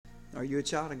Are you a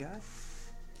child of God?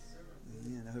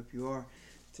 Amen. I hope you are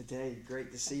today.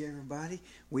 Great to see everybody.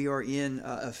 We are in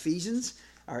Ephesians,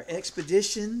 our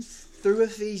expedition through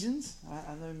Ephesians.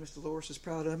 I know Mr. Loris is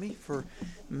proud of me for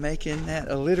making that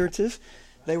alliterative.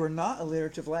 They were not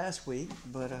alliterative last week,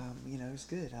 but it's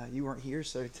good. You weren't here,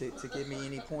 so to give me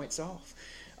any points off.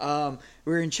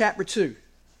 We're in chapter 2.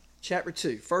 Chapter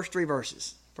 2, first three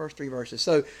verses.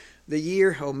 So the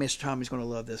year, Mr. Tommy's going to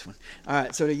love this one. All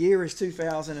right, so the year is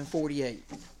 2048.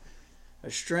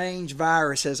 A strange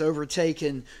virus has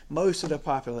overtaken most of the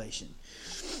population.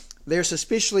 They're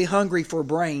suspiciously hungry for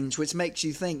brains, which makes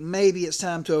you think maybe it's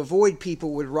time to avoid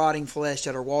people with rotting flesh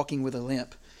that are walking with a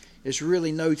limp. It's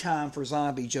really no time for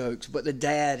zombie jokes, but the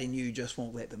dad in you just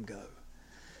won't let them go.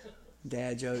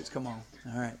 Dad jokes, come on.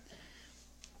 All right.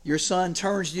 Your son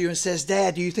turns to you and says,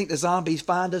 "Dad, do you think the zombies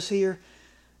find us here?"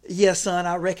 "Yes, son,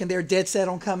 I reckon they're dead set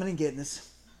on coming and getting us."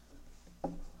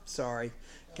 Sorry,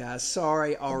 guys.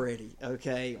 Sorry already.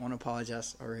 Okay, I want to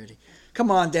apologize already.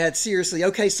 Come on, Dad. Seriously.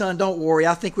 Okay, son, don't worry.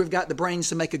 I think we've got the brains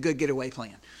to make a good getaway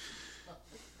plan.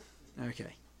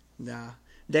 Okay. Nah.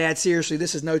 Dad, seriously,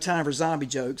 this is no time for zombie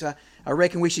jokes. I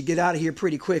reckon we should get out of here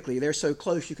pretty quickly. They're so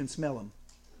close you can smell them.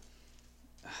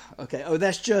 Okay. Oh,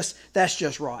 that's just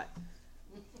right.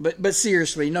 But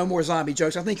seriously, no more zombie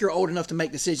jokes. I think you're old enough to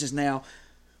make decisions now.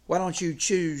 Why don't you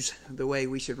choose the way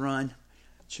we should run?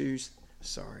 Choose.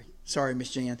 Sorry,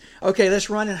 Miss Jan. Okay, let's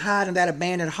run and hide in that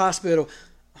abandoned hospital.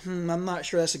 I'm not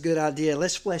sure that's a good idea.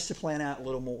 Let's flesh the plan out a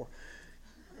little more.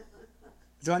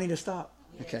 Do I need to stop?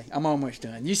 Okay, I'm almost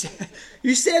done. You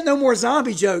said no more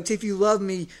zombie jokes. If you love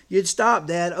me, you'd stop,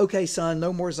 Dad. Okay, son,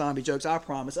 no more zombie jokes. I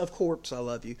promise. Of course, I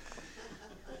love you.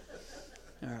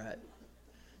 All right.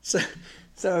 So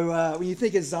when you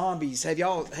think of zombies, have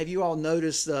you all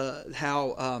noticed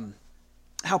how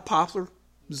popular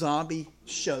zombie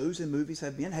shows and movies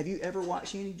have been? Have you ever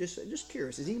watched any? Just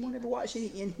curious. Has anyone ever watched any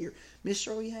in here? Miss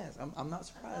Shirley has. I'm not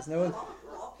surprised. No one.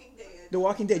 Walking Dead. The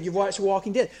Walking Dead. You've watched The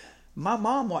Walking Dead. My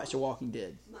mom watched The Walking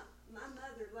Dead. My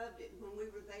mother loved it when we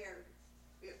were there.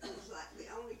 It was like the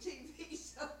only TV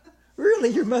show. Really,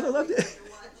 your mother loved it.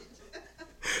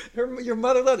 Your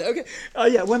mother loved it. Okay.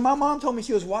 Yeah. When my mom told me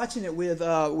she was watching it with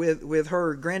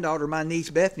her granddaughter, my niece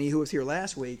Bethany, who was here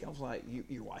last week, I was like,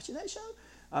 "You're watching that show?"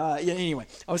 Yeah. Anyway,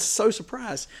 I was so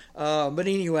surprised. But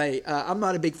anyway, I'm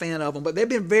not a big fan of them, but they've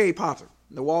been very popular.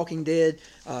 The Walking Dead,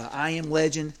 I Am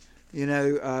Legend,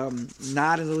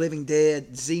 Night of the Living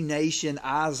Dead, Z Nation,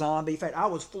 iZombie. In fact, I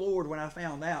was floored when I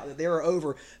found out that there are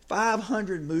over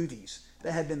 500 movies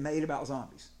that have been made about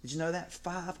zombies. Did you know that?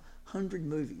 500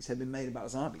 movies have been made about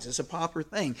zombies. It's a popular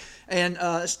thing. And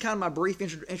it's kind of my brief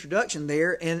introduction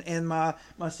there. And my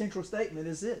central statement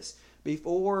is this.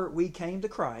 Before we came to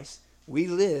Christ, we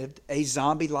lived a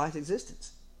zombie-like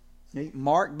existence,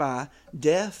 marked by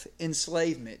death,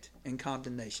 enslavement, and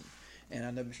condemnation. And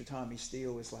I know Mr. Tommy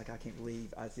Steele is like, I can't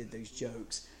believe I did those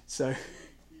jokes. So,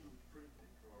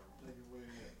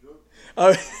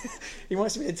 he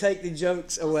wants me to take the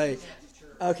jokes away.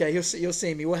 Okay, you'll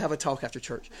see me. We'll have a talk after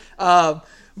church.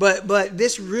 But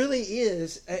this really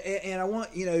is, and I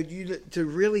want you to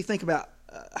really think about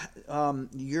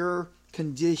your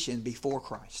condition before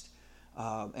Christ.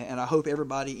 And I hope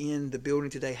everybody in the building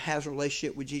today has a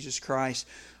relationship with Jesus Christ.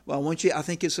 Well, I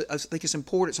think it's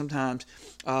important sometimes,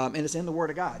 and it's in the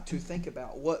Word of God to think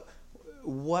about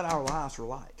what our lives are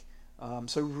like.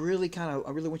 So really, I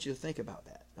really want you to think about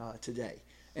that today.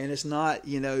 And it's not,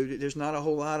 there's not a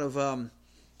whole lot of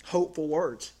hopeful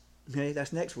words. Okay,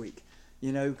 that's next week.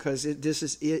 Because this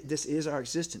is our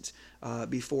existence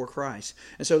before Christ.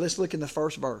 And so let's look in the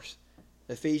first verse.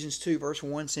 Ephesians 2 verse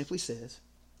 1 simply says,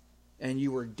 "And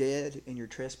you were dead in your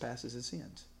trespasses and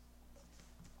sins."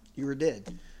 You were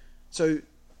dead. So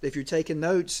if you're taking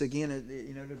notes, again,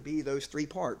 to be those three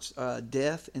parts,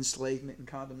 death, enslavement, and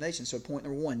condemnation. So point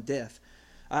number 1, death.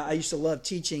 I used to love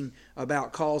teaching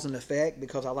about cause and effect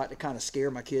because I like to kind of scare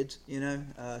my kids,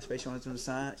 especially when I was doing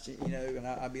science, and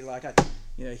I'd be like,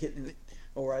 hitting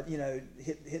or I,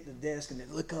 hit the desk and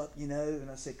then look up, and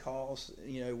I said cause,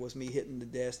 was me hitting the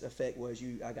desk. The effect was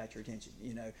I got your attention,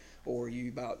 or you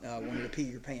about wanted to pee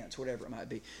your pants, whatever it might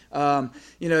be, so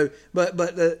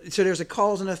there's a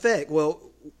cause and effect. Well,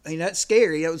 that's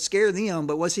scary. That would scare them.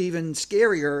 But what's even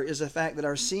scarier is the fact that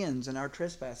our sins and our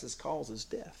trespasses causes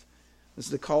death. This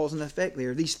is the cause and effect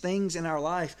there. These things in our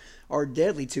life are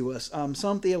deadly to us.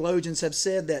 Some theologians have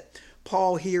said that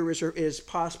Paul here is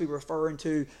possibly referring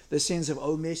to the sins of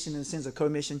omission and sins of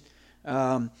commission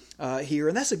here,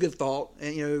 and that's a good thought.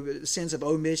 And sins of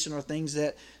omission are things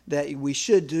that we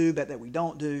should do but that we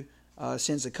don't do.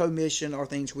 Sins of commission are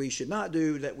things we should not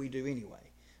do that we do anyway.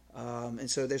 And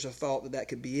so there's a thought that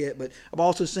could be it. But I've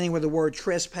also seen where the word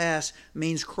trespass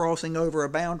means crossing over a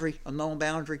boundary, a known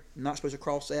boundary. You're not supposed to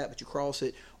cross that, but you cross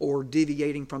it, or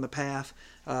deviating from the path.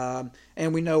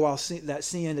 And we know that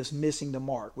sin is missing the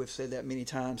mark. We've said that many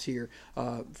times here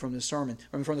from this sermon,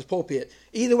 from this pulpit.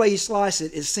 Either way you slice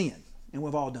it is sin, and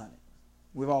we've all done it.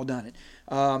 We've all done it.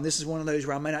 This is one of those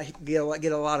where I may not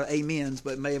get a lot of amens,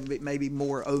 but maybe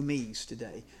more oh me's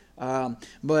today.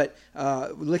 But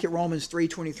look at Romans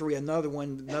 3:23,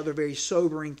 another very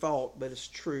sobering thought, but it's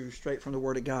true, straight from the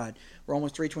Word of God.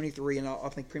 Romans 3:23, and I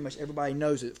think pretty much everybody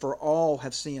knows it. For all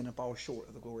have sinned and fall short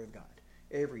of the glory of God.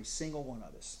 Every single one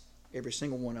of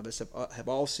us have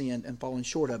all sinned and fallen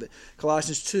short of it.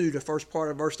 Colossians 2, the first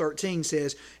part of verse 13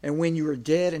 says, and when you were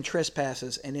dead in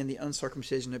trespasses and in the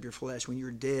uncircumcision of your flesh, when you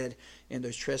were dead in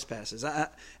those trespasses.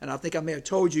 And I think I may have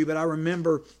told you, but I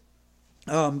remember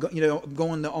going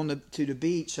to the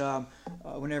beach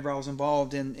whenever I was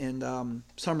involved in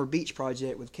Summer Beach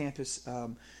Project with Campus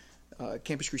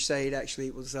Crusade. Actually,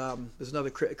 it was another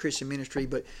Christian ministry,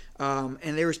 but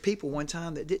and there was people one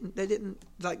time that didn't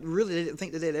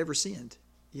think that they'd ever sinned.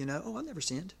 Oh, I never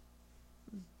sinned.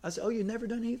 I said, oh, you never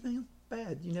done anything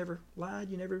bad? You never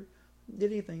lied? You never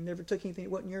did anything? Never took anything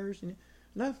that wasn't yours?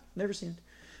 No, never sinned.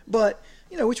 But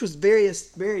which was very,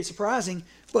 very surprising.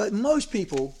 But most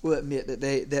people will admit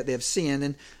that they've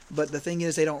sinned. But the thing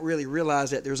is, they don't really realize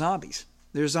that they're zombies.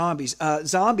 They're zombies.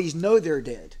 Zombies know they're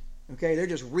dead. Okay, they're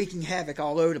just wreaking havoc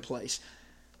all over the place.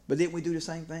 But didn't we do the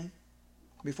same thing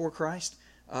before Christ?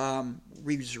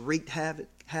 We just wreaked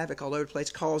havoc all over the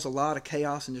place, caused a lot of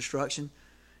chaos and destruction.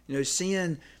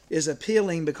 Sin is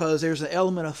appealing because there's an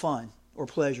element of fun or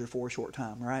pleasure for a short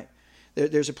time, right?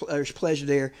 There's pleasure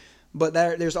there, but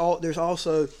there's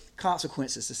also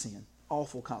consequences to sin,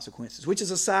 awful consequences, which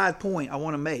is a side point I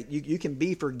want to make. You can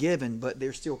be forgiven, but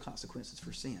there's still consequences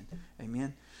for sin.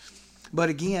 Amen. But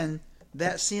again,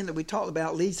 that sin that we talked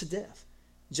about leads to death.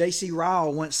 J.C.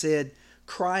 Ryle once said,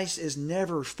 Christ is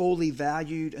never fully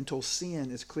valued until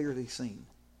sin is clearly seen.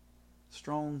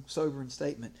 Strong, sobering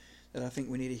statement that I think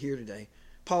we need to hear today.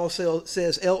 Paul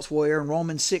says elsewhere in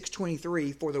Romans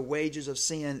 6:23, for the wages of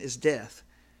sin is death.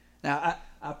 Now,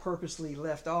 I purposely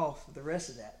left off the rest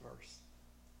of that verse.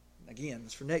 Again,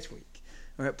 it's for next week.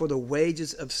 All right, for the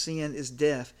wages of sin is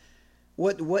death.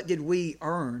 What did we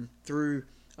earn through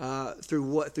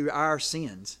our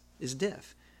sins is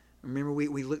death. Remember,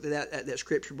 we looked at that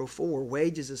scripture before.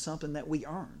 Wages is something that we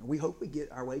earn. We hope we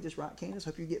get our wages, right, Candace?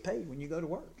 Hope you get paid when you go to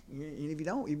work. If you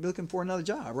don't, you're looking for another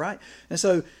job, right? And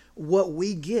so what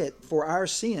we get for our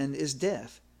sin is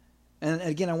death. And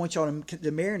again, I want y'all to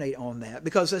marinate on that,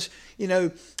 because that's,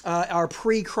 our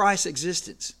pre-Christ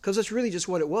existence, because that's really just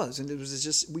what it was. And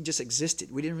we just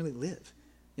existed. We didn't really live.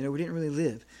 We didn't really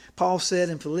live. Paul said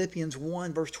in Philippians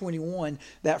 1, verse 21,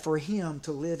 that for him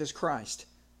to live is Christ.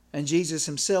 And Jesus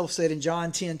himself said in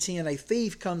John 10:10, a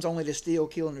thief comes only to steal,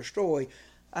 kill, and destroy.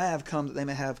 I have come that they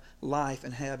may have life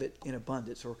and have it in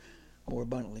abundance, or more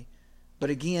abundantly. But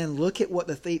again, look at what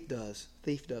the thief does.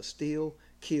 Thief does steal,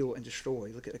 kill, and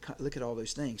destroy. Look at all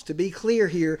those things. To be clear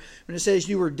here, when it says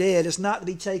you were dead, it's not to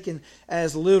be taken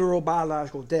as literal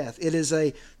biological death. It is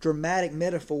a dramatic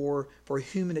metaphor for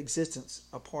human existence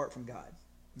apart from God.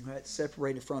 Right?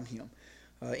 Separated from him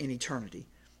in eternity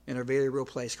in a very real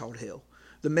place called hell.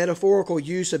 The metaphorical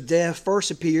use of death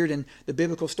first appeared in the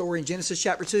biblical story in Genesis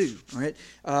chapter 2, right?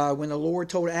 When the Lord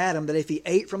told Adam that if he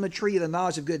ate from the tree of the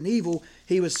knowledge of good and evil,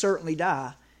 he would certainly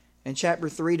die. In chapter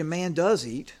 3, the man does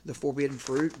eat the forbidden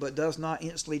fruit, but does not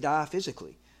instantly die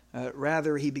physically.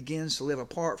 Rather, he begins to live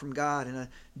apart from God in a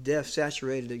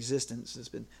death-saturated existence that's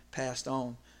been passed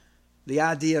on. The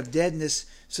idea of deadness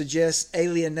suggests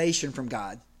alienation from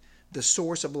God, the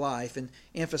source of life, and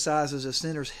emphasizes a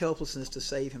sinner's helplessness to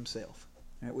save himself,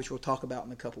 right, which we'll talk about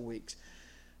in a couple weeks.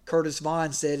 Curtis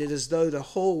Vaughan said, it is as though the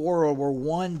whole world were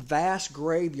one vast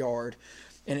graveyard,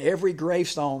 and every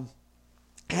gravestone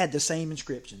had the same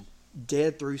inscription,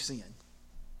 dead through sin.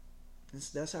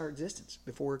 That's our existence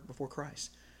before Christ.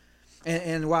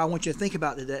 And while I want you to think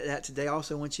about that today, I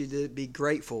also want you to be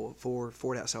grateful for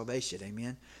that salvation.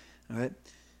 Amen. All right.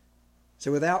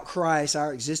 So without Christ,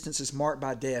 our existence is marked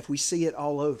by death. We see it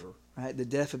all over, right? The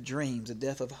death of dreams, the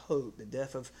death of hope, the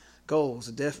death of goals,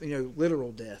 the death,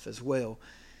 literal death as well.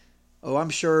 Oh, I'm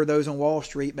sure those on Wall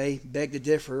Street may beg to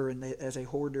differ as they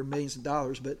hoard their millions of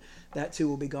dollars, but that too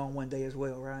will be gone one day as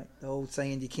well, right? The old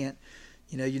saying, you can't,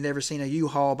 you've never seen a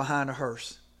U-Haul behind a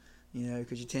hearse,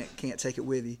 because you can't take it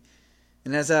with you.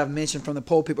 And as I've mentioned from the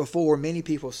pulpit before, many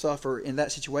people suffer in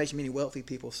that situation. Many wealthy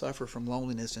people suffer from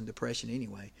loneliness and depression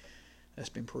anyway. That's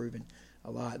been proven.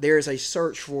 a lot. There is a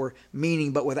search for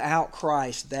meaning, but without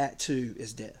Christ, that too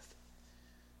is death.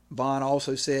 Bond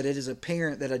also said it is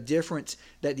apparent that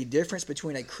the difference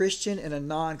between a Christian and a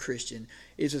non-Christian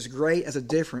is as great as a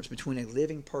difference between a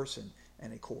living person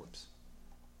and a corpse.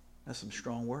 That's some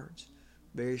strong words.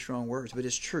 Very strong words, but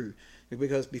it's true.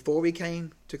 Because before we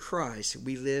came to Christ,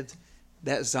 we lived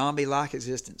that zombie-like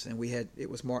existence, and it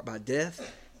was marked by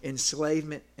death,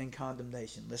 enslavement, and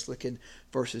condemnation. Let's look in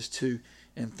verses 2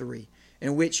 and 3.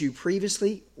 In which you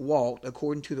previously walked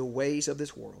according to the ways of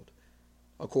this world,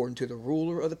 according to the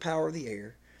ruler of the power of the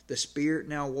air, the spirit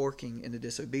now working in the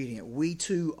disobedient. We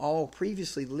too all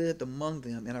previously lived among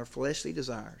them in our fleshly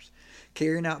desires,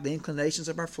 carrying out the inclinations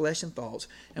of our flesh and thoughts,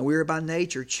 and we were by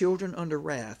nature children under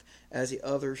wrath, as the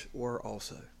others were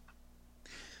also.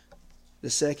 The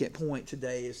second point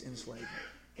today is enslavement.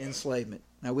 Enslavement.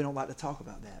 Now, we don't like to talk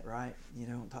about that, right? We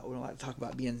don't like to talk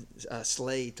about being a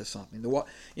slave to something.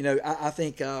 I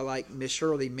think, like Miss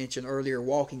Shirley mentioned earlier,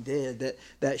 Walking Dead,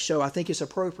 that show, I think it's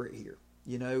appropriate here.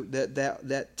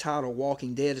 That title,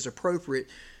 Walking Dead, is appropriate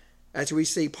as we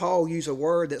see Paul use a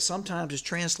word that sometimes is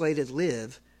translated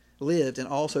lived, and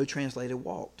also translated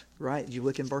walked, right? You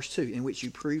look in verse 2, in which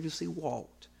you previously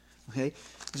walked. Okay,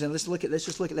 so let's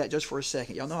just look at that just for a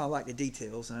second. Y'all know I like the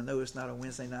details, and I know it's not a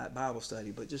Wednesday night Bible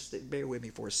study, but just bear with me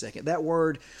for a second. That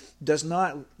word does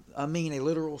not mean a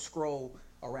literal scroll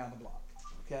around the block.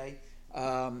 Okay,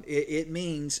 it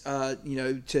means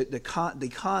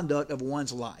the conduct of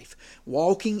one's life.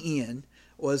 Walking in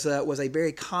was a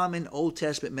very common Old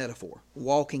Testament metaphor.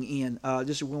 Walking in. We're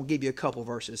going to give you a couple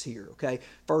verses here. Okay,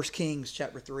 1 Kings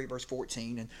chapter 3 verse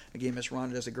 14, and again, Miss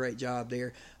Rhonda does a great job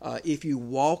there. If you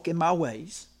walk in my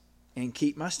ways and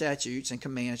keep my statutes and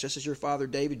commands, just as your father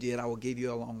David did, I will give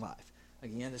you a long life.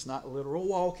 Again, it's not literal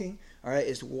walking. All right,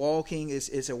 it's walking.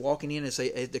 It's a walking in. It's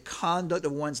the conduct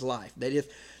of one's life. That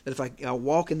if I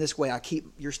walk in this way, I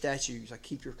keep your statutes, I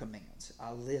keep your commands,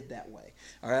 I live that way.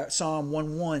 All right. Psalm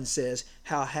 1:1 says,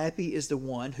 "How happy is the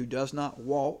one who does not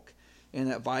walk in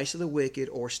the advice of the wicked,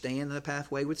 or stand in the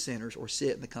pathway with sinners, or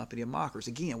sit in the company of mockers."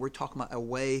 Again, we're talking about a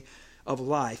way of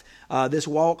life. This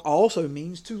walk also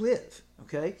means to live.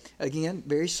 Okay, again,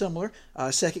 very similar.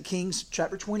 2 Kings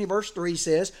chapter 20 verse 3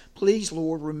 says, "Please,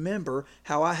 Lord, remember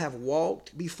how I have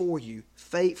walked before you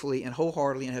faithfully and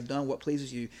wholeheartedly, and have done what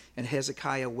pleases you." And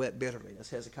Hezekiah wept bitterly. That's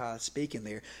Hezekiah speaking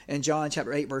there. And John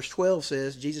chapter 8 verse 12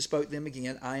 says, Jesus spoke to them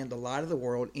again, "I am the light of the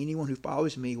world. Anyone who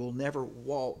follows me will never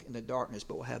walk in the darkness,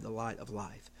 but will have the light of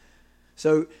life."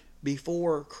 So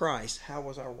before Christ, how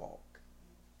was our walk?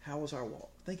 How was our walk?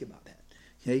 Think about that.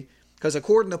 Okay, because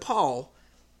according to Paul,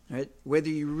 right, whether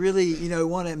you really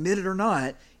want to admit it or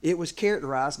not, it was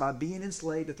characterized by being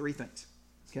enslaved to three things.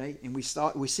 Okay, and we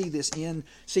see these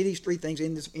three things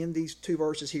in these two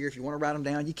verses here. If you want to write them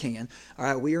down, you can. All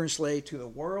right, we are enslaved to the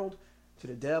world, to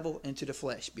the devil, and to the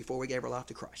flesh before we gave our life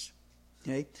to Christ.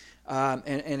 Okay,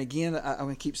 and again, I'm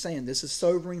going to keep saying this is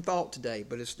sobering thought today,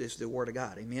 but it's the Word of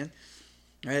God. Amen.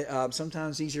 Right?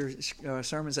 Sometimes these are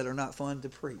sermons that are not fun to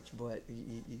preach, but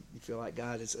you feel like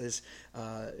God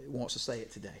wants to say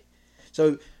it today.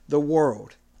 So the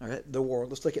world, all right, the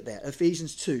world. Let's look at that.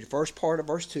 Ephesians 2, the first part of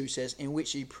verse 2 says, "In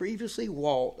which ye previously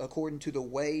walked according to the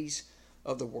ways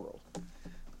of the world."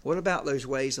 What about those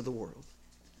ways of the world?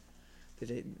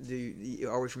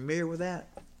 Are we familiar with that?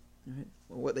 All right.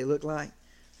 What they look like?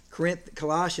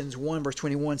 Colossians 1 verse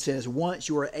 21 says, "Once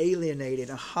you were alienated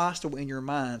and hostile in your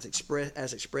minds,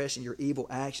 expressed in your evil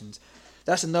actions."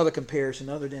 That's another comparison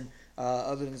other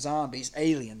than zombies,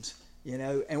 aliens.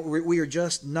 And we are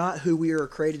just not who we are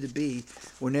created to be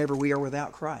whenever we are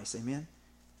without Christ. Amen.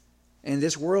 And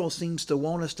this world seems to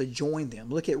want us to join them.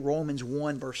 Look at Romans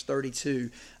 1 verse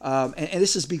 32. And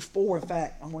this is before, in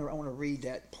fact, I want to read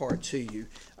that part to you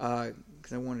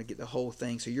because I want to get the whole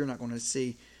thing, so you're not going to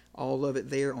see all of it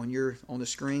there on the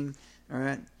screen. All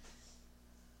right.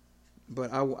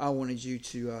 But I wanted you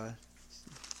to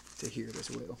hear it as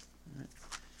well. All right.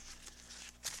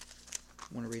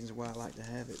 One of the reasons why I like to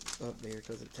have it up there,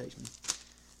 because it takes me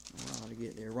a while to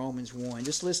get there. Romans 1.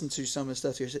 Just listen to some of the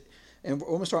stuff here. And we're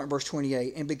going to start in verse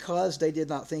 28. "And because they did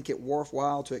not think it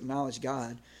worthwhile to acknowledge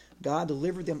God, God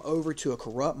delivered them over to a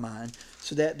corrupt mind,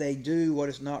 so that they do what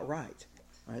is not right."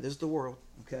 All right, this is the world,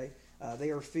 okay?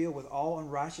 They are filled with all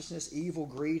unrighteousness, evil,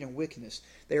 greed, and wickedness.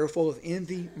 They are full of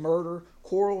envy, murder,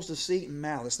 quarrels, deceit, and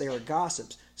malice. They are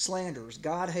gossips, slanderers,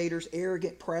 God-haters,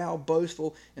 arrogant, proud,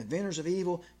 boastful, inventors of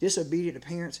evil, disobedient to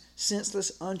parents,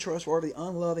 senseless, untrustworthy,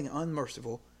 unloving, and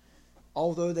unmerciful.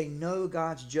 Although they know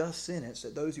God's just sentence,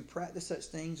 that those who practice such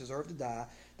things deserve to die,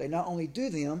 they not only do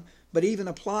them, but even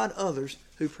apply to others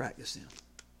who practice them.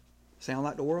 Sound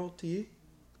like the world to you?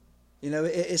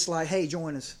 It's like, hey,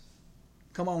 join us.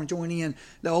 Come on, join in.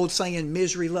 The old saying,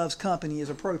 misery loves company, is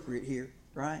appropriate here,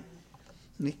 right?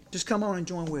 Just come on and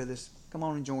join with us. Come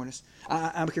on and join us.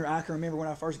 I can remember when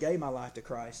I first gave my life to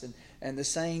Christ, and the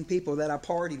same people that I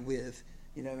partied with,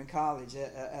 in college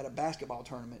at a basketball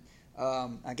tournament.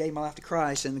 I gave my life to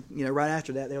Christ, and right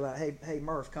after that, they're like, "Hey,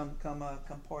 Murph, come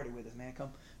party with us, man.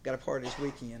 Come, got a party this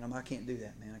weekend." I can't do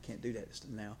that, man. I can't do that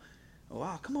now. Oh,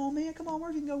 wow, come on, man. Come on,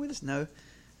 Murph, you can go with us. No.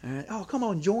 All right. Oh, come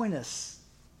on, join us.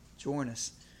 Join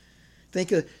us.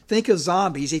 Think of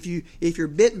zombies. If you're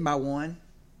bitten by one,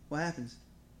 what happens?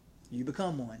 You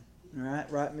become one. All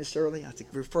right, Miss Shirley. I think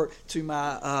refer to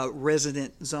my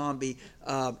resident zombie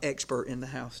expert in the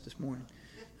house this morning.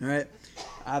 All right,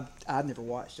 I've never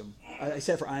watched them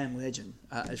except for I Am Legend.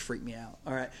 It freaked me out.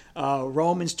 All right,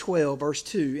 Romans 12 verse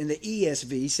 2 in the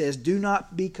ESV says, "Do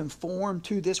not be conformed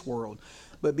to this world,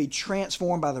 but be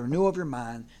transformed by the renewal of your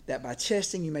mind, that by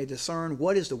testing you may discern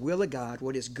what is the will of God,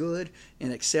 what is good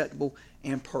and acceptable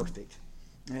and perfect."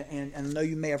 And I know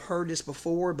you may have heard this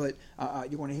before, but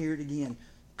you want to hear it again.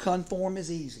 Conform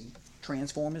is easy,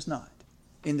 transform is not.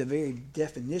 In the very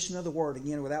definition of the word,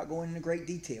 again, without going into great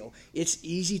detail, it's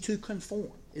easy to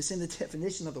conform. It's in the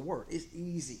definition of the word. It's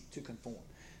easy to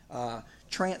conform.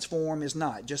 Transform is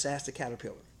not. Just ask the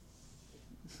caterpillar.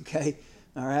 Okay?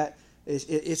 All right?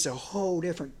 It's a whole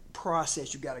different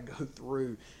process you've got to go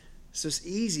through. So it's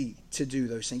easy to do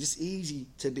those things. It's easy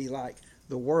to be like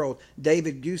the world.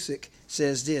 David Gusick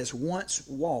says this: "Once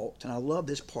walked," and I love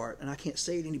this part, and I can't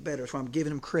say it any better, so I'm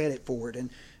giving him credit for it.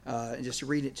 And just to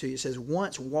read it to you, it says,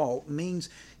 "Once walked" means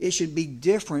it should be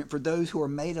different for those who are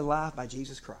made alive by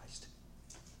Jesus Christ.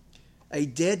 A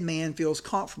dead man feels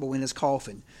comfortable in his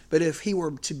coffin, but if he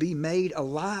were to be made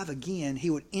alive again, he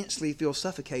would instantly feel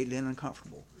suffocated and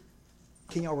uncomfortable.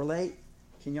 Can y'all relate?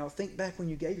 Can y'all think back when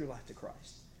you gave your life to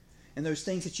Christ? And those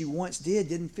things that you once did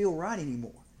didn't feel right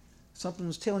anymore. Something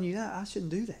was telling you that I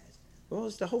shouldn't do that. Well,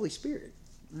 it's the Holy Spirit.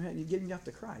 Right? You're getting up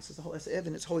to Christ. That's the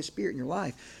evidence of the Holy Spirit in your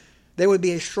life. There would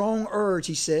be a strong urge,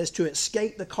 he says, to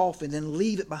escape the coffin and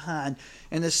leave it behind.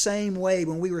 In the same way,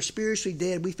 when we were spiritually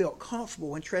dead, we felt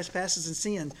comfortable in trespasses and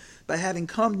sins. But having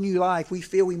come to new life, we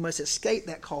feel we must escape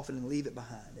that coffin and leave it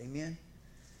behind. Amen?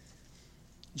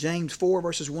 James 4,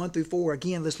 verses 1 through 4.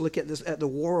 Again, let's look at this at the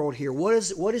world here. What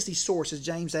is the source, as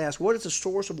James asks? What is the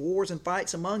source of wars and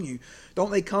fights among you?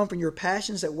 Don't they come from your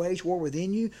passions that wage war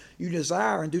within you? You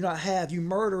desire and do not have. You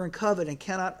murder and covet and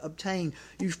cannot obtain.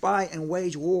 You fight and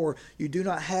wage war. You do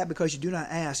not have because you do not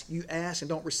ask. You ask and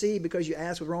don't receive because you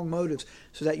ask with wrong motives,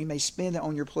 so that you may spend it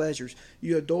on your pleasures.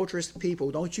 You adulterous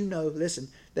people, don't you know, listen,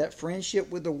 that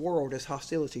friendship with the world is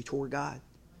hostility toward God?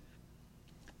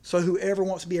 So whoever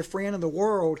wants to be a friend of the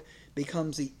world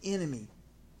becomes the enemy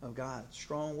of God.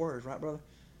 Strong words, right, brother?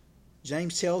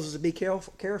 James tells us to be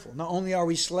careful. Not only are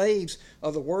we slaves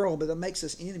of the world, but that makes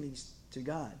us enemies to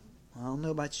God. I don't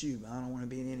know about you, but I don't want to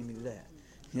be an enemy to that.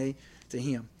 Okay? To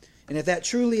Him. And if that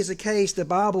truly is the case, the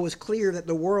Bible is clear that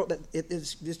the world, that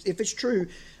if it's true,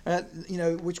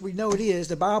 which we know it is,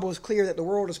 the Bible is clear that the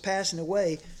world is passing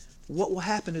away. What will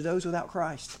happen to those without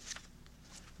Christ?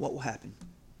 What will happen?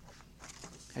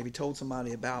 Have you told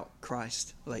somebody about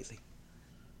Christ lately?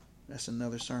 That's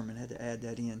another sermon. I had to add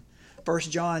that in. 1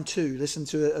 John 2. Listen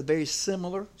to a very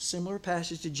similar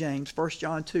passage to James. 1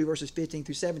 John 2, verses 15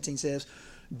 through 17 says,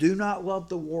 "Do not love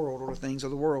the world or the things of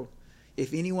the world.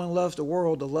 If anyone loves the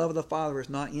world, the love of the Father is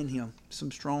not in him." Some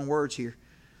strong words here.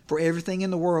 "For everything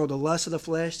in the world, the lust of the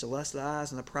flesh, the lust of the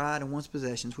eyes, and the pride in one's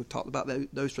possessions," we've talked about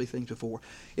those three things before,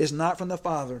 "is not from the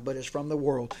Father, but is from the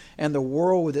world. And the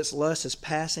world with its lust is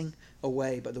passing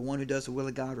away, but the one who does the will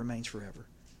of God remains forever."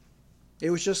 It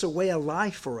was just a way of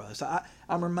life for us.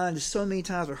 I'm reminded so many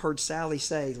times I've heard Sally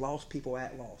say, "Lost people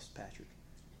act lost," Patrick.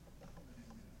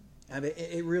 I mean,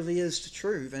 it really is the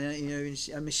truth.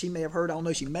 And she may have heard, I don't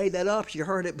know if she made that up, she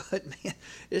heard it, but man,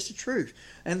 it's the truth.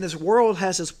 And this world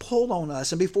has this pull on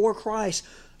us. And before Christ,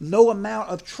 no amount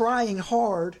of trying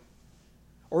hard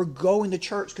or going to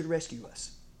church could rescue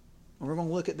us. And we're going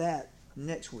to look at that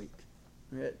next week.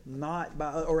 Right? Not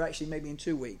by, or actually maybe in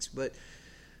 2 weeks, but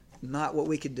not what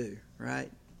we could do,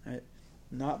 right?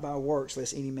 Not by works,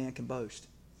 lest any man can boast.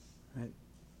 Right?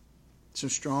 Some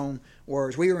strong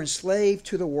words. We were enslaved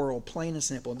to the world, plain and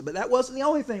simple. But that wasn't the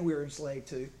only thing we were enslaved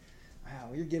to.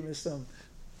 Wow, you're giving us some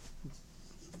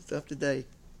stuff today,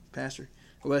 Pastor.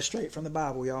 Well, that's straight from the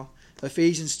Bible, y'all.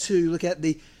 Ephesians 2, look at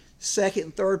the second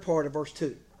and third part of verse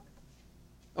 2.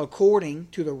 "According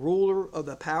to the ruler of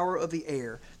the power of the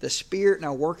air, the spirit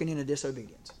now working in a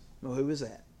disobedience." Well, who is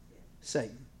that?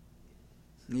 Satan.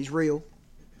 He's real.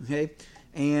 Okay?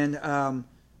 And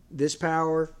this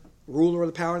power, ruler of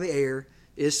the power of the air,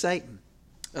 is Satan.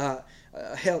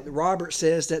 Robert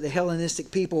says that the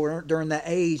Hellenistic people during that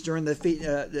age, during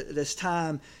this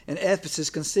time in Ephesus,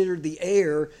 considered the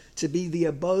air to be the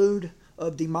abode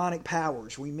of demonic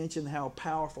powers. We mentioned how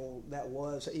powerful that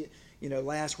was.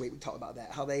 Last week we talked about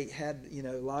that, how they had,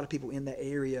 a lot of people in that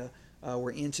area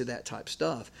were into that type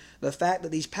stuff. The fact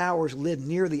that these powers lived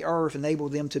near the earth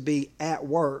enabled them to be at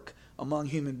work among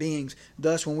human beings.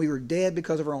 Thus, when we were dead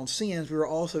because of our own sins, we were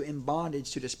also in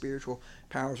bondage to the spiritual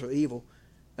powers of evil.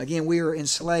 Again, we were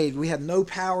enslaved. We had no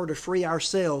power to free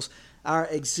ourselves. Our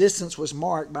existence was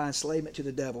marked by enslavement to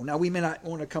the devil. Now, we may not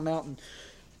want to come out and,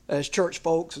 as church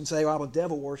folks, and say, well, I'm a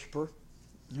devil worshiper,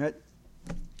 right?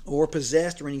 Or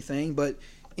possessed or anything, but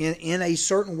in a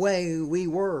certain way, we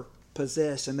were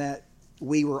possessed, in that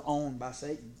we were owned by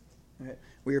Satan. Right?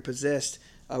 We were possessed.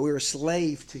 We were a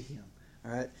slave to him.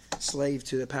 All right, slave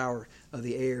to the power of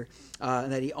the air,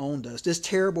 and that he owned us. This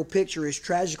terrible picture is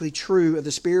tragically true of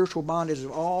the spiritual bondage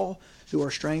of all who are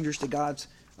strangers to God's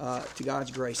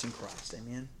grace in Christ.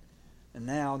 Amen. And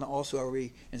now also are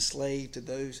we enslaved to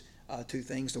those two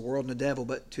things, the world and the devil,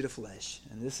 but to the flesh.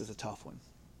 And this is a tough one.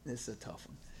 This is a tough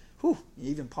one. Whew,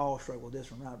 even Paul struggled with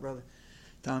this one, right, brother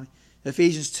Tommy?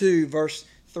 Ephesians 2, verse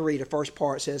 3, the first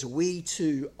part says, "We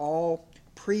too all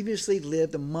previously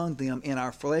lived among them in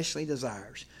our fleshly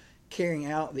desires, carrying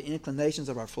out the inclinations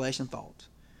of our flesh and thoughts."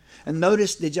 And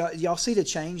notice, did y'all see the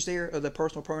change there of the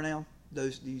personal pronoun?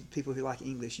 Those people who like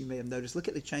English, you may have noticed. Look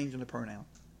at the change in the pronoun.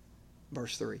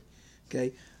 Verse 3.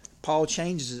 Okay, Paul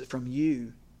changes it from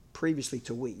you previously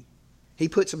to we. He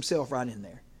puts himself right in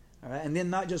there. All right, and then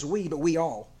not just we, but we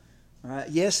all. All right.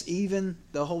 Yes, even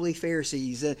the holy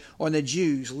Pharisees or the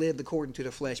Jews lived according to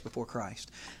the flesh before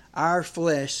Christ. Our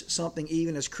flesh, something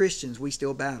even as Christians we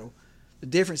still battle. The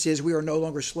difference is we are no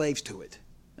longer slaves to it.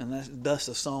 And that's thus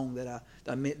the song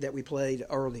that we played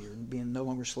earlier, being no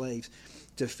longer slaves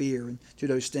to fear and to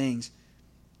those things.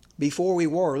 Before we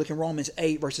were, look in Romans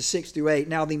 8, verses 6 through 8.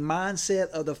 "Now the mindset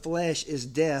of the flesh is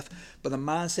death, but the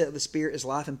mindset of the Spirit is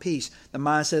life and peace. The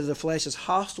mindset of the flesh is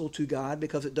hostile to God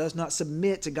because it does not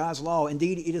submit to God's law.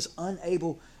 Indeed, it is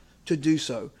unable to do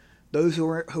so. Those who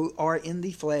are in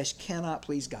the flesh cannot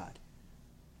please God."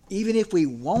 Even if we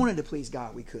wanted to please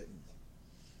God, we couldn't.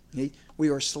 We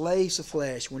are slaves of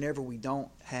flesh whenever we don't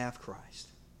have Christ.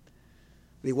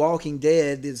 The walking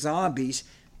dead, the zombies,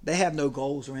 they have no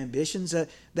goals or ambitions.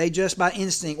 They just by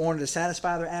instinct wanted to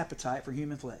satisfy their appetite for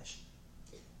human flesh.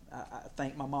 I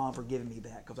thank my mom for giving me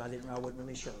that, because I wasn't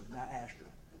really sure. And I asked her.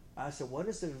 I said, "What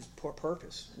is the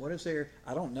purpose? What is there?"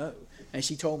 I don't know. And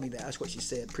she told me that. That's what she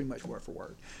said, pretty much word for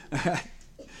word.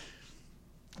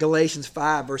 Galatians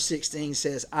 5, verse 16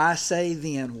 says, "I say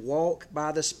then, walk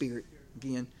by the Spirit,"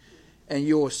 again, "and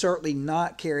you will certainly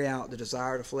not carry out the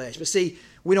desire of the flesh." But see,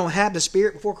 we don't have the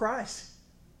Spirit before Christ.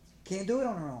 Can't do it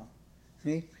on our own.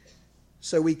 See?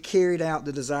 So we carried out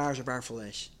the desires of our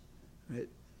flesh. Right?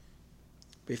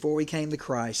 Before we came to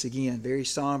Christ, again, very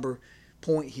somber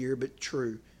point here, but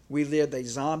true. We lived a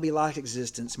zombie-like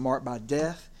existence marked by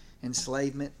death,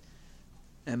 enslavement,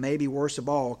 and maybe worst of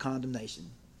all,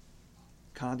 condemnation.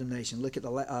 Condemnation. Look at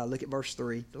verse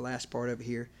 3, the last part of it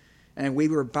here. "And we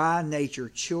were by nature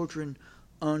children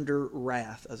under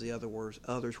wrath, as the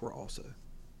others were also."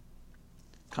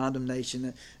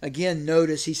 Condemnation. Again,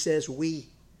 notice he says we.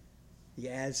 He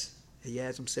adds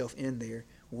himself in there.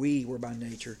 We were by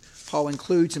nature. Paul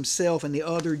includes himself and the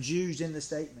other Jews in the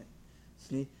statement.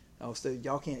 See? Oh, so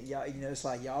it's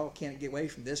like y'all can't get away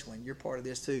from this one. You're part of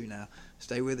this too now.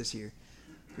 Stay with us here.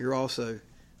 You're also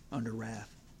under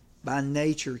wrath. By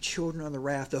nature, children under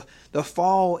wrath. The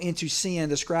fall into sin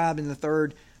described in the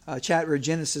third chapter of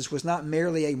Genesis was not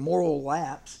merely a moral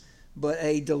lapse, but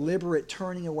a deliberate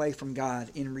turning away from God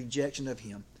in rejection of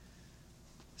Him.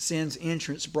 Sin's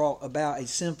entrance brought about a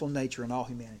sinful nature in all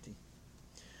humanity.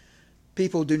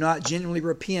 People do not genuinely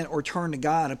repent or turn to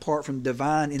God apart from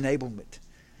divine enablement.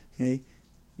 Okay?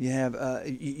 You have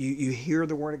you hear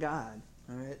the word of God,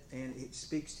 all right, and it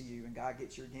speaks to you, and God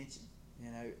gets your attention.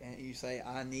 And you say,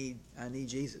 I need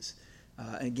Jesus.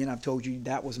 And again, I've told you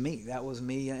that was me.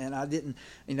 And I didn't,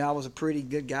 I was a pretty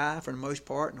good guy for the most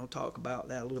part, and I'll talk about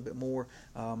that a little bit more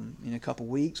in a couple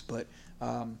weeks. But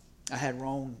I had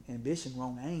wrong ambition,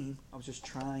 wrong aim. I was just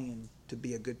trying to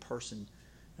be a good person,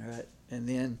 all right. And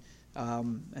then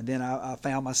I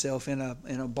found myself in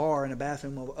a bar, in a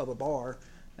bathroom of a bar,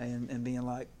 and being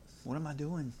like, what am I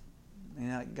doing?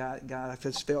 And I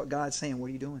just felt God saying, what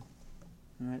are you doing?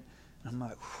 All right. And I'm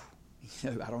like,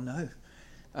 I don't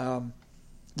know.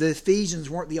 The Ephesians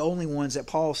weren't the only ones that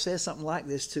Paul says something like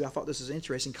this to. I thought this was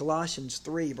interesting. Colossians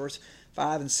 3, verse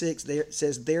 5 and 6, there it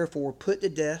says, "Therefore put to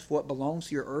death what belongs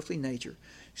to your earthly nature,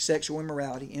 sexual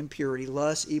immorality, impurity,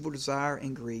 lust, evil desire,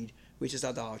 and greed, which is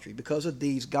idolatry. Because of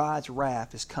these, God's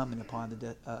wrath is coming upon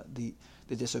the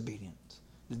disobedient.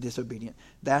 The disobedient.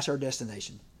 That's our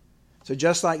destination. So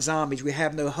just like zombies, we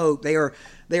have no hope. They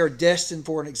are destined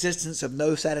for an existence of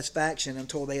no satisfaction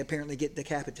until they apparently get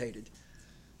decapitated."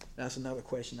 That's another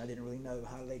question. I didn't really know.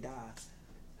 How do they die?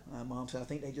 My mom said, I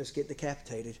think they just get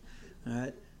decapitated. All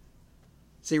right.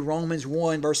 See, Romans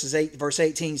 1, verse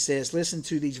 18 says, listen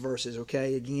to these verses,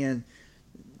 okay? Again,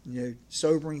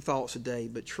 sobering thoughts today,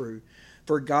 but true.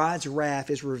 "For God's wrath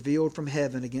is revealed from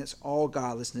heaven against all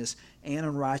godlessness and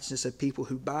unrighteousness of people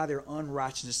who by their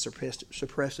unrighteousness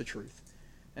suppress the truth."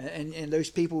 And those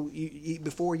people,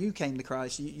 before you came to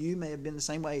Christ, you may have been the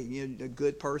same way. You're a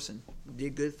good person,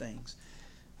 did good things.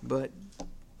 But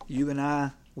you and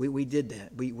I, we did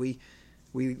that. We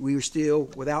were still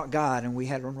without God, and we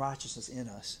had unrighteousness in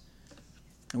us.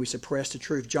 And we suppressed the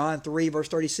truth. John 3, verse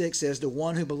 36 says, "The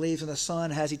one who believes in the Son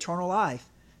has eternal life."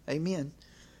 Amen.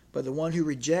 "But the one who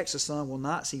rejects the Son will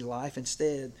not see life.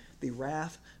 Instead, the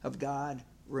wrath of God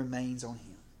remains on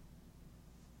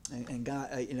him." And God,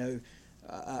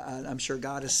 I'm sure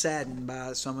God is saddened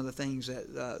by some of the things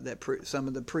that some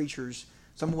of the preachers,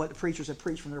 some of what the preachers have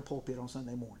preached from their pulpit on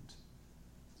Sunday mornings.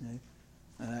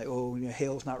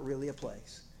 Hell's not really a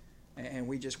place, and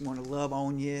we just want to love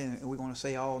on you, and we want to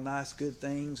say all nice, good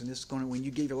things, and this is going to, when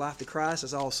you give your life to Christ,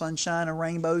 it's all sunshine and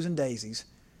rainbows and daisies.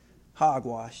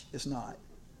 Hogwash. It's not.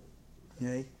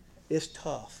 It's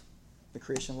tough. The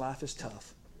Christian life is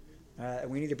tough.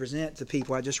 We need to present to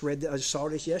people. I just saw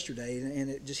this yesterday, and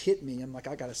it just hit me. I'm like,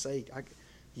 I got to say,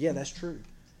 yeah, that's true.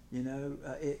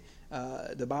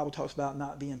 The Bible talks about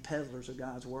not being peddlers of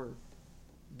God's word.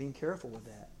 Being careful with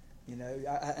that.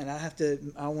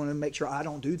 I want to make sure I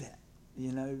don't do that.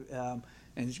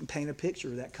 And paint a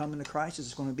picture that coming to Christ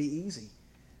is going to be easy.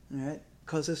 Right?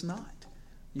 Because it's not.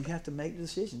 You have to make the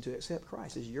decision to accept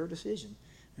Christ. It's your decision.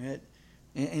 Right?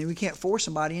 And we can't force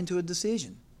somebody into a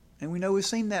decision. And we know we've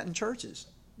seen that in churches.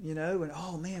 And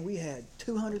oh man, we had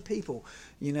 200 people,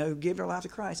 give their life to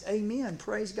Christ. Amen.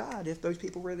 Praise God if those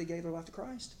people really gave their life to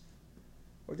Christ.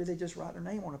 Or did they just write their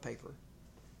name on a paper?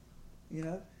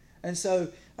 And so,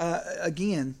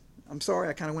 again, I'm sorry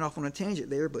I kind of went off on a tangent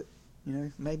there, but,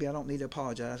 maybe I don't need to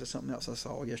apologize for something else I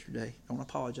saw yesterday. I want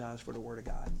to apologize for the Word of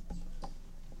God.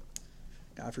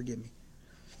 God forgive me.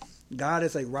 God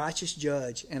is a righteous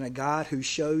judge and a God who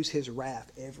shows His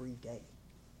wrath every day.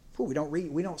 We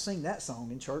don't sing that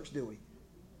song in church, do we?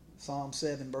 Psalm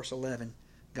 7, verse 11.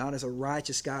 God is a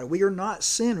righteous God. We are not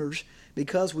sinners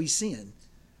because we sin.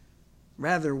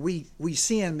 Rather, we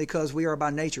sin because we are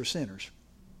by nature sinners.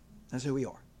 That's who we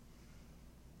are.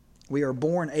 We are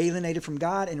born alienated from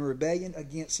God in rebellion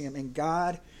against Him. And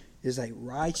God is a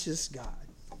righteous God.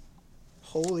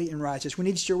 Holy and righteous. We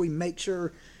need to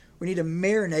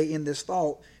marinate in this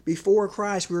thought. Before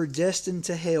Christ, we were destined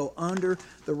to hell under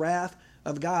the wrath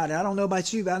of God. And I don't know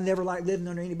about you, but I never liked living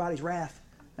under anybody's wrath.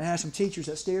 I had some teachers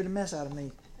that scared the mess out of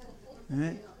me. All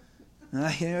right?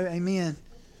 Amen.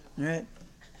 All right?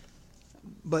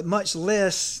 But much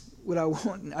less would I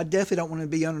want. I definitely don't want to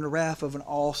be under the wrath of an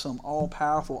awesome,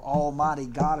 all-powerful, almighty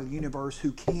God of the universe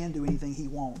who can do anything He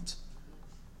wants.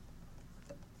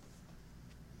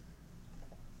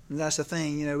 And that's the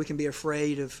thing, we can be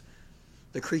afraid of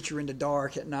the creature in the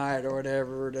dark at night or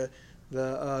whatever, or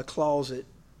the closet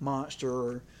monster,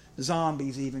 or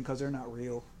zombies even, because they're not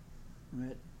real.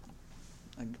 Right?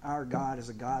 Our God is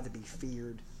a God to be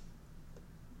feared,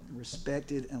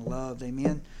 respected, and loved.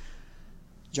 Amen.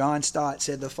 John Stott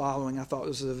said the following. I thought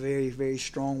this was a very, very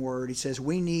strong word. He says,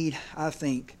 we need, I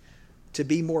think, to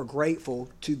be more grateful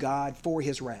to God for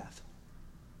His wrath.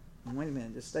 And wait a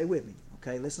minute, just stay with me.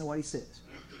 Okay, listen to what he says.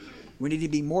 We need to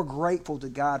be more grateful to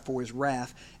God for His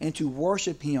wrath and to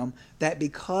worship Him that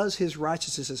because His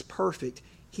righteousness is perfect,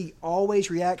 He always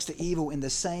reacts to evil in the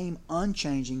same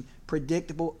unchanging,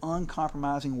 predictable,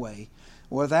 uncompromising way.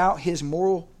 Without His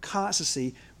moral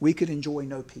constancy, we could enjoy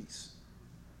no peace.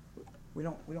 We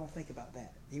don't think about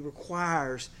that. He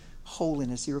requires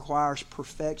holiness. He requires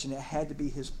perfection. It had to be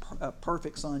His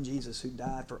perfect Son, Jesus, who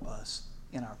died for us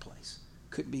in our place.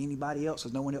 Couldn't be anybody else,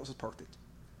 because no one else is perfect.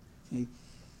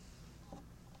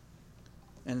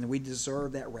 And we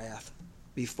deserve that wrath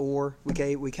before we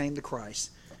came to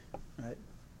Christ. Right?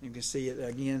 You can see it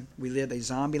again. We lived a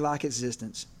zombie-like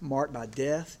existence marked by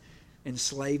death,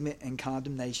 enslavement, and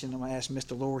condemnation. I'm going to ask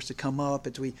Mr. Loris to come up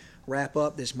as we wrap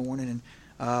up this morning.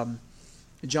 And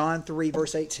John 3,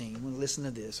 verse 18. I'm going to listen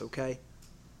to this, okay?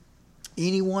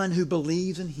 Anyone who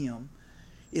believes in him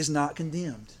is not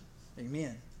condemned.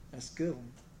 Amen. That's a good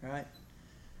one, right?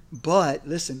 But,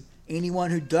 listen,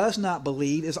 anyone who does not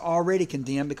believe is already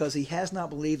condemned because he has not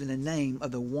believed in the name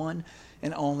of the one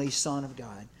and only Son of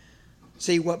God.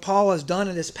 See, what Paul has done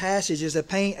in this passage is to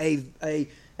paint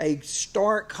a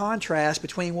stark contrast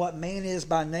between what man is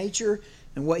by nature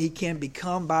and what he can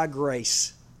become by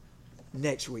grace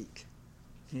next week.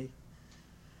 Okay?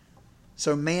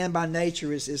 So man by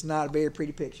nature is not a very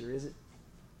pretty picture, is it?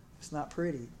 It's not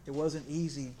pretty. It wasn't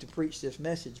easy to preach this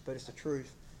message, but it's the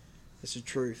truth. It's the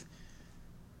truth.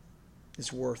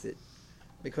 It's worth it.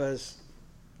 Because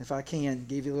if I can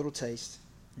give you a little taste.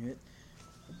 Right?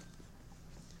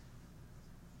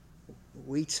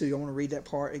 We too, I want to read that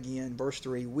part again, verse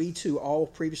 3. We too all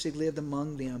previously lived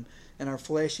among them in our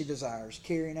fleshly desires,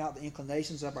 carrying out the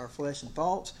inclinations of our flesh and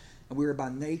thoughts, and we were by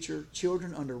nature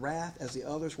children under wrath, as the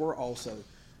others were also.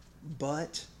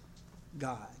 But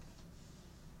God,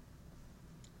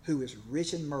 who is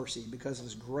rich in mercy because of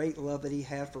his great love that he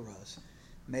had for us,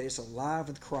 made us alive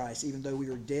with Christ, even though we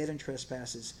were dead in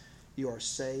trespasses. You are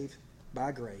saved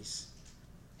by grace.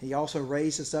 He also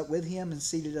raised us up with him and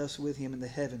seated us with him in the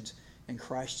heavens in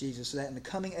Christ Jesus, so that in the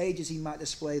coming ages he might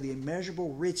display the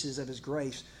immeasurable riches of his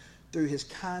grace through his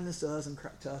kindness to us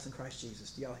in Christ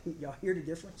Jesus. Do y'all hear the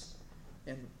difference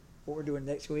in what we're doing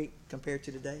next week compared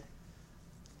to today?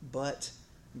 But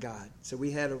God. So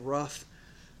we had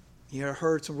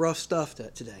heard some rough stuff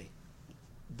today.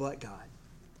 But God.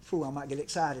 I might get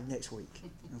excited next week.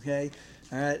 Okay?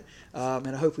 All right?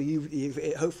 And hopefully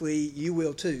you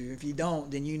will too. If you don't,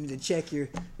 then you need to check your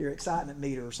excitement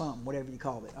meter or something, whatever you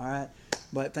call it. All right?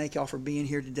 But thank y'all for being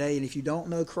here today. And if you don't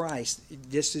know Christ,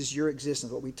 this is your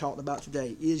existence. What we talked about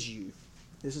today is you.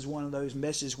 This is one of those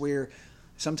messages where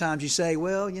sometimes you say,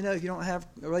 well, if you don't have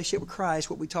a relationship with Christ,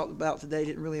 what we talked about today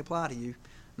didn't really apply to you.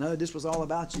 No, this was all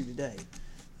about you today.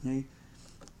 Okay?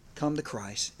 Come to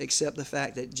Christ. Accept the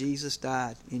fact that Jesus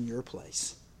died in your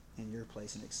place. And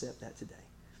accept that today.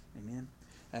 Amen.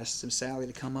 Ask Sally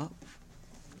to come up.